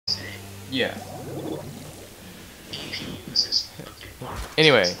Yeah.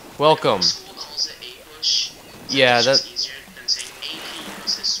 Anyway, welcome. Yeah, that.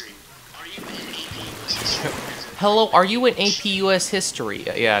 Hello, are you in AP US History?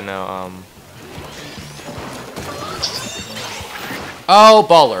 Yeah, no, Oh,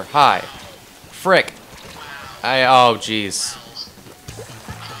 baller. Hi. Frick. Oh, jeez.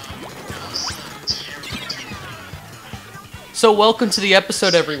 So, welcome to the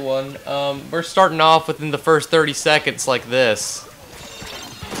episode, everyone. We're starting off within the first 30 seconds like this.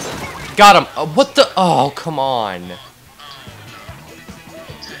 Got him. What the? Oh, come on.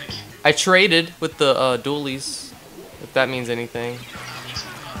 I traded with the dualies, if that means anything.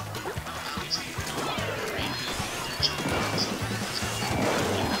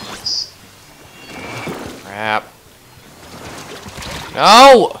 Crap.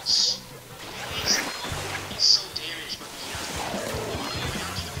 No!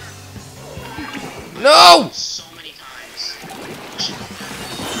 No!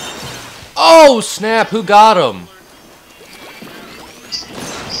 Oh, snap. Who got him?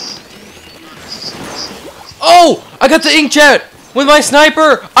 Oh! I got the inkjet with my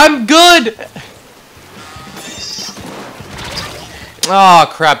sniper! I'm good! Oh,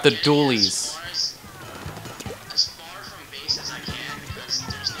 crap. The dualies.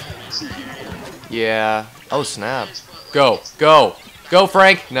 Yeah. Oh, snap. Go. Go. Go,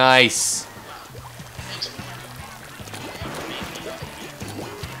 Frank. Nice.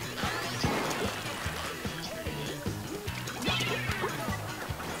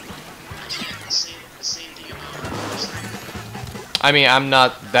 I mean, I'm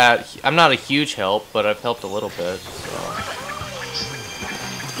not a huge help, but I've helped a little bit, so.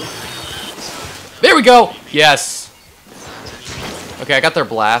 There we go! Yes! Okay, I got their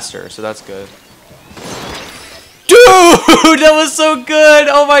blaster, so that's good. Dude! That was so good!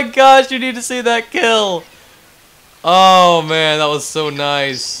 Oh my gosh, you need to see that kill! Oh man, that was so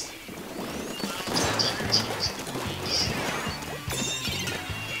nice.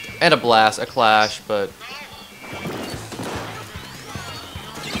 And a blast, a clash, but...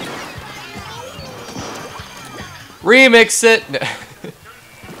 Remix it!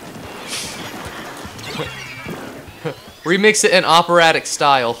 Remix it in operatic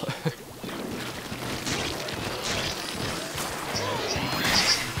style.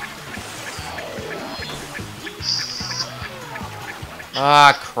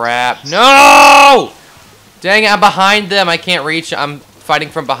 Ah, crap. No! Dang it, I'm behind them. I can't reach. I'm fighting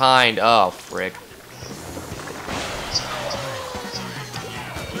from behind. Oh, frick.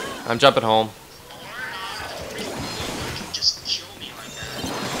 I'm jumping home.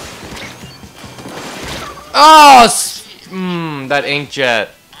 Oh, that inkjet.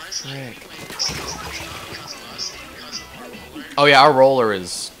 Frick. Oh yeah, our roller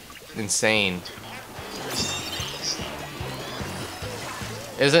is insane.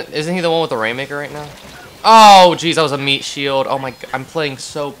 Isn't he the one with the Rainmaker right now? Oh, jeez, that was a meat shield. Oh my, I'm playing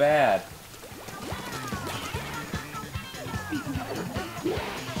so bad.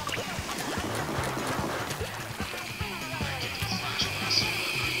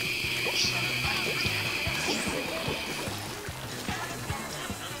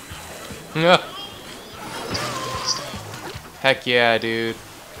 Heck yeah, dude.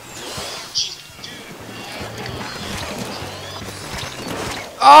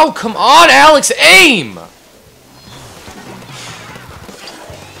 Oh, come on, Alex, aim!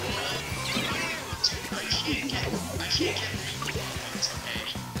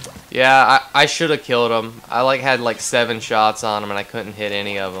 Yeah, I should have killed him. I had like 7 shots on him and I couldn't hit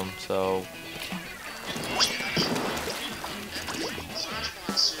any of them, so...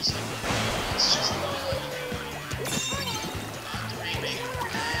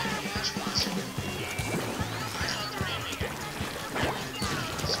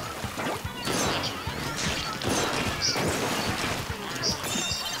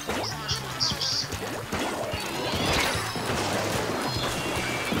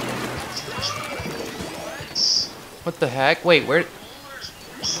 What the heck? Wait, where...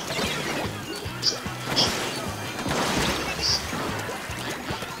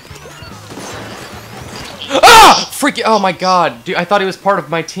 Ah! Freaking... Oh my god. Dude, I thought he was part of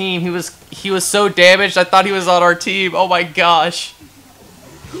my team. He was so damaged, I thought he was on our team. Oh my gosh.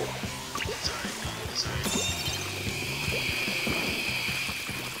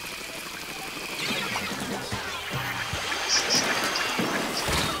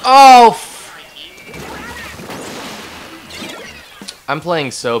 Oh! I'm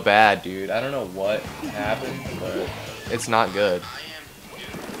playing so bad, dude. I don't know what happened, but it's not good.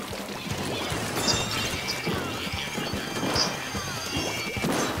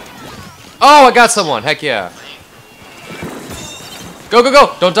 Oh, I got someone. Heck yeah. Go, go,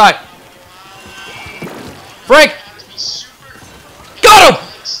 go. Don't die. Frank! Got him!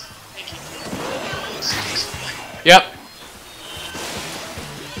 Yep.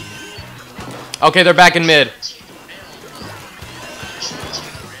 Okay, they're back in mid.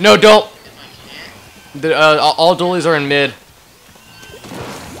 No, don't. All dualies are in mid.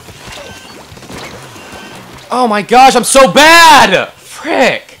 Oh my gosh, I'm so bad!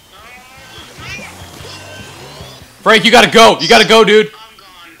 Frick. Frank, you gotta go. You gotta go, dude. I'm gone.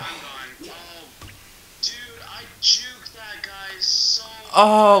 Oh, dude, I juked that guy so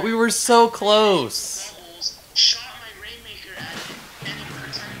Oh, we were so close. bubbles, shot my Rainmaker at it, and it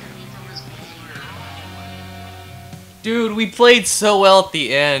protected me from his bowler. Dude, we played so well at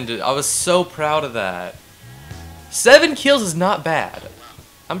the end. I was so proud of that. 7 kills is not bad.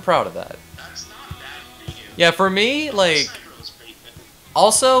 I'm proud of that. That's not bad for you. Yeah, for me, like, Sniper was pretty good.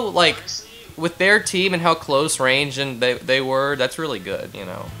 also, like, Honestly, with their team and how close range and they were, that's really good, you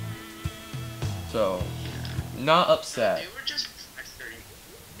know. So, not upset. they were just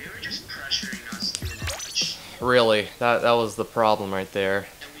pressuring us too much. Really, that was the problem right there.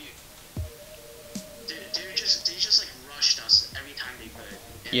 And they just like rushed us every time they could.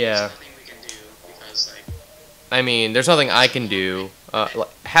 And Yeah. there's nothing we can do because like I mean, there's nothing I can do.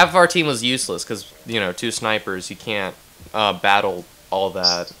 Half of our team was useless because, you know, 2 snipers, you can't battle all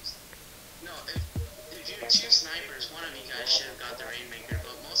that. no, if you 2 snipers, one of you guys should have got the Rainmaker,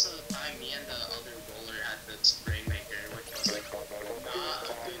 but most of the time me and the other bowler had the Rainmaker, which was like not a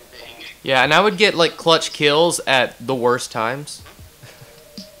good thing. Yeah, and I would get, like, clutch kills at the worst times.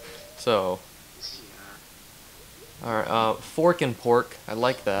 So, Yeah. alright, fork and pork. I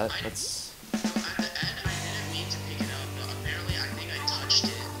like that. That's... At the end, I didn't mean to pick it up, but apparently I think I touched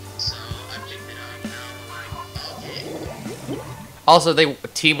it, so I picked it up, and I'm like, okay. Also, they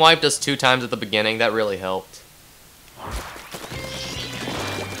team wiped us 2 times at the beginning. That really helped. It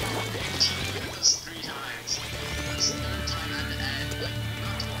was 3 times. It was the 3rd time at the end, like,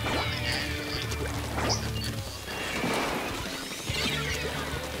 not the end, but like, it was the middle of it.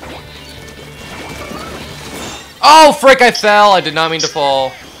 Oh, frick, I fell. I did not mean to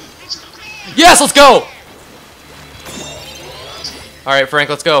fall. Yes, let's go! Alright, Frank,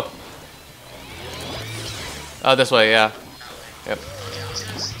 let's go. This way, yeah. Yep.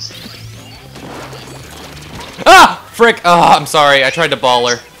 Ah! Frick! Oh, I'm sorry. I tried to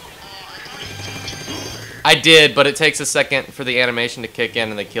baller. I did, but it takes a second for the animation to kick in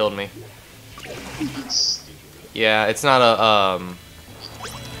and they killed me. Yeah, it's not a,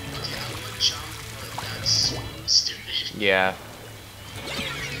 yeah.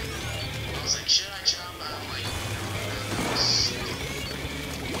 I was like, should I jump? I'm like,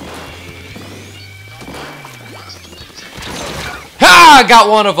 Ha! Got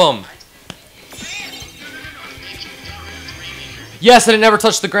one of them! Yes, and it never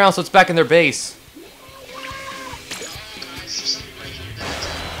touched the ground, so it's back in their base.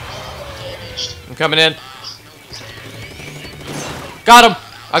 I'm coming in. Got him!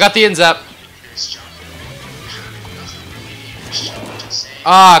 I got the in-zap.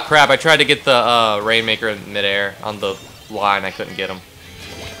 Ah, crap. I tried to get the Rainmaker in midair on the line. I couldn't get him.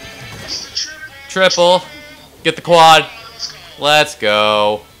 Triple. Get the quad. Let's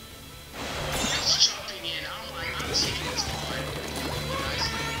go.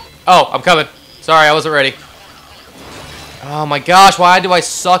 Oh, I'm coming. Sorry, I wasn't ready. Oh my gosh, why do I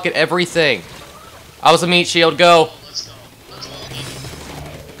suck at everything? I was a meat shield. Go.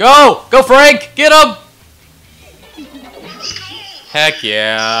 Go! Go, Frank! Get him! Heck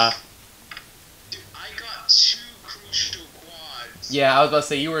yeah. Dude, I got 2 crucial quads. Yeah, I was about to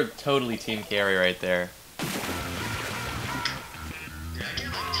say, you were totally team carry right there. Did I get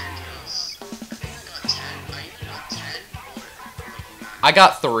like 10 kills? I think I got 10. I either got 10 or like 9. I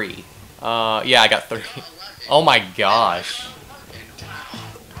got 3. Yeah, I got 3. Oh my gosh.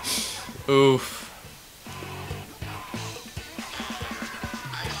 Oof.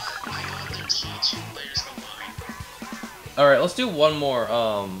 I got the T2 players combined. Alright, let's do one more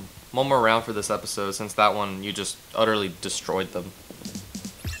round for this episode, since that one, you just utterly destroyed them.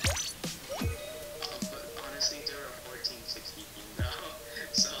 But honestly, they were a 14-16 team though.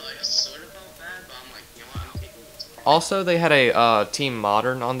 So I sort of felt bad, but I'm like, you know what, I'm taking this. Also, they had a Team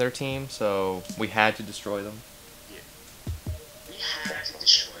Modern on their team, so we had to destroy them. Yeah. We had to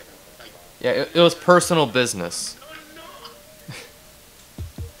destroy them. Like, Yeah, it was personal business.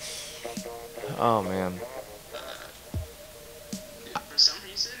 Oh, man. for some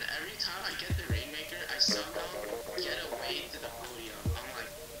reason, every time I get the Rainmaker, I somehow get away to the podium. I'm like,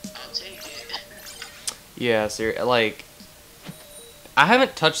 I'll take it. Yeah, like, I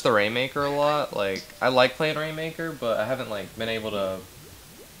haven't touched the Rainmaker a lot. Like, I like playing Rainmaker, but I haven't, like, been able to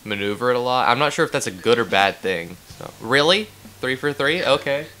maneuver it a lot. I'm not sure if that's a good or bad thing. So, really? 3 for 3?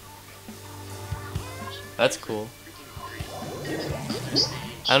 Okay. That's cool.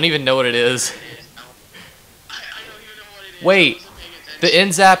 I don't even know what it is. Wait, the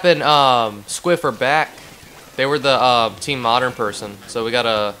Inzap and Squiff are back. They were the Team Modern person, so we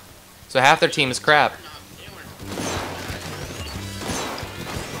gotta. So half their team is crap.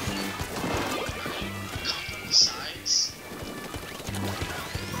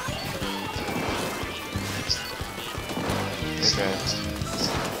 Okay.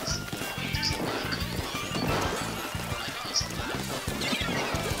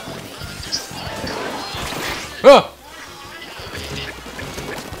 Oh!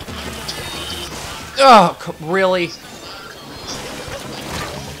 Oh, really?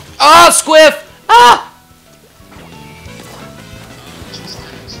 Ah, oh, Squiff! Ah!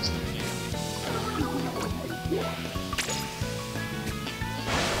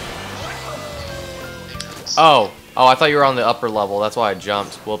 Oh. Oh, I thought you were on the upper level. That's why I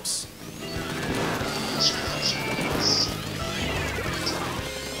jumped. Whoops.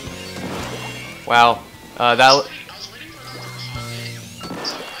 Wow. That...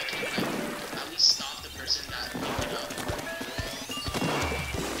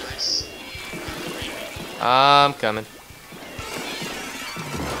 I'm coming.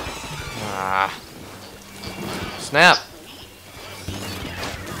 Ah. Snap.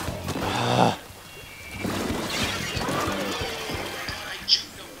 Ah.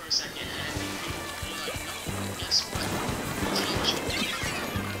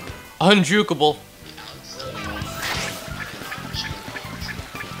 Unjukable.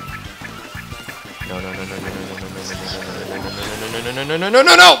 No, no, no, no, no, no, no, no, no, no, no, no, no, no, no, no,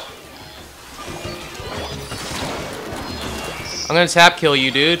 no, no! I'm gonna tap kill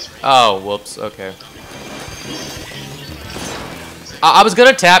you, dude. Oh, whoops. Okay. I was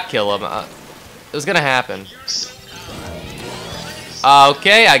gonna tap kill him. It was gonna happen.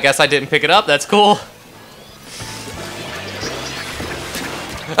 Okay, I guess I didn't pick it up. That's cool.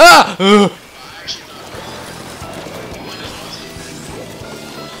 Ah!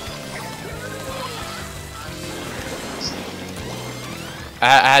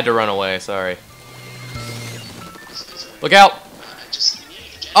 I had to run away. Sorry. Look out!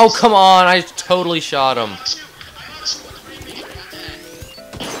 Oh, come on! I totally shot him.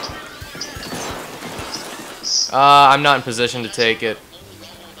 I'm not in position to take it.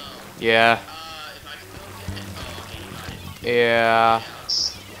 Yeah. Yeah.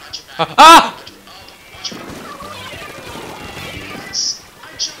 Ah!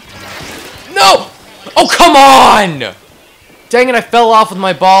 No! Oh, come on! Dang it, I fell off with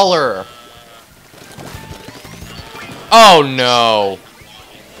my baller. Oh, no.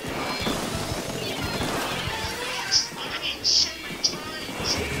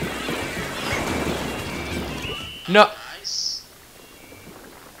 No.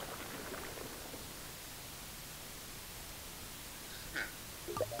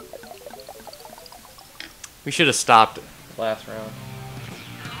 We should have stopped last round.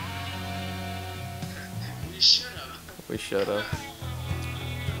 We should have.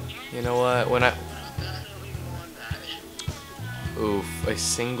 You know what? When I... Oof, a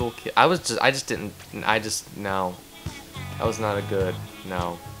single kill. I just didn't, no. That was not a good,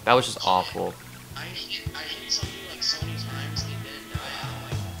 no. That was just awful. I hit something like so many times they didn't die. I'm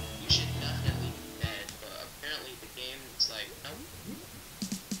like, you should definitely be dead, but apparently the game is like,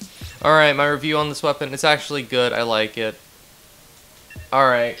 nope. Alright, my review on this weapon, it's actually good, I like it.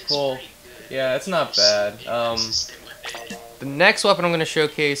 Alright, cool. Yeah, it's not bad. The next weapon I'm going to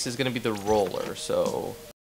showcase is going to be the roller, so...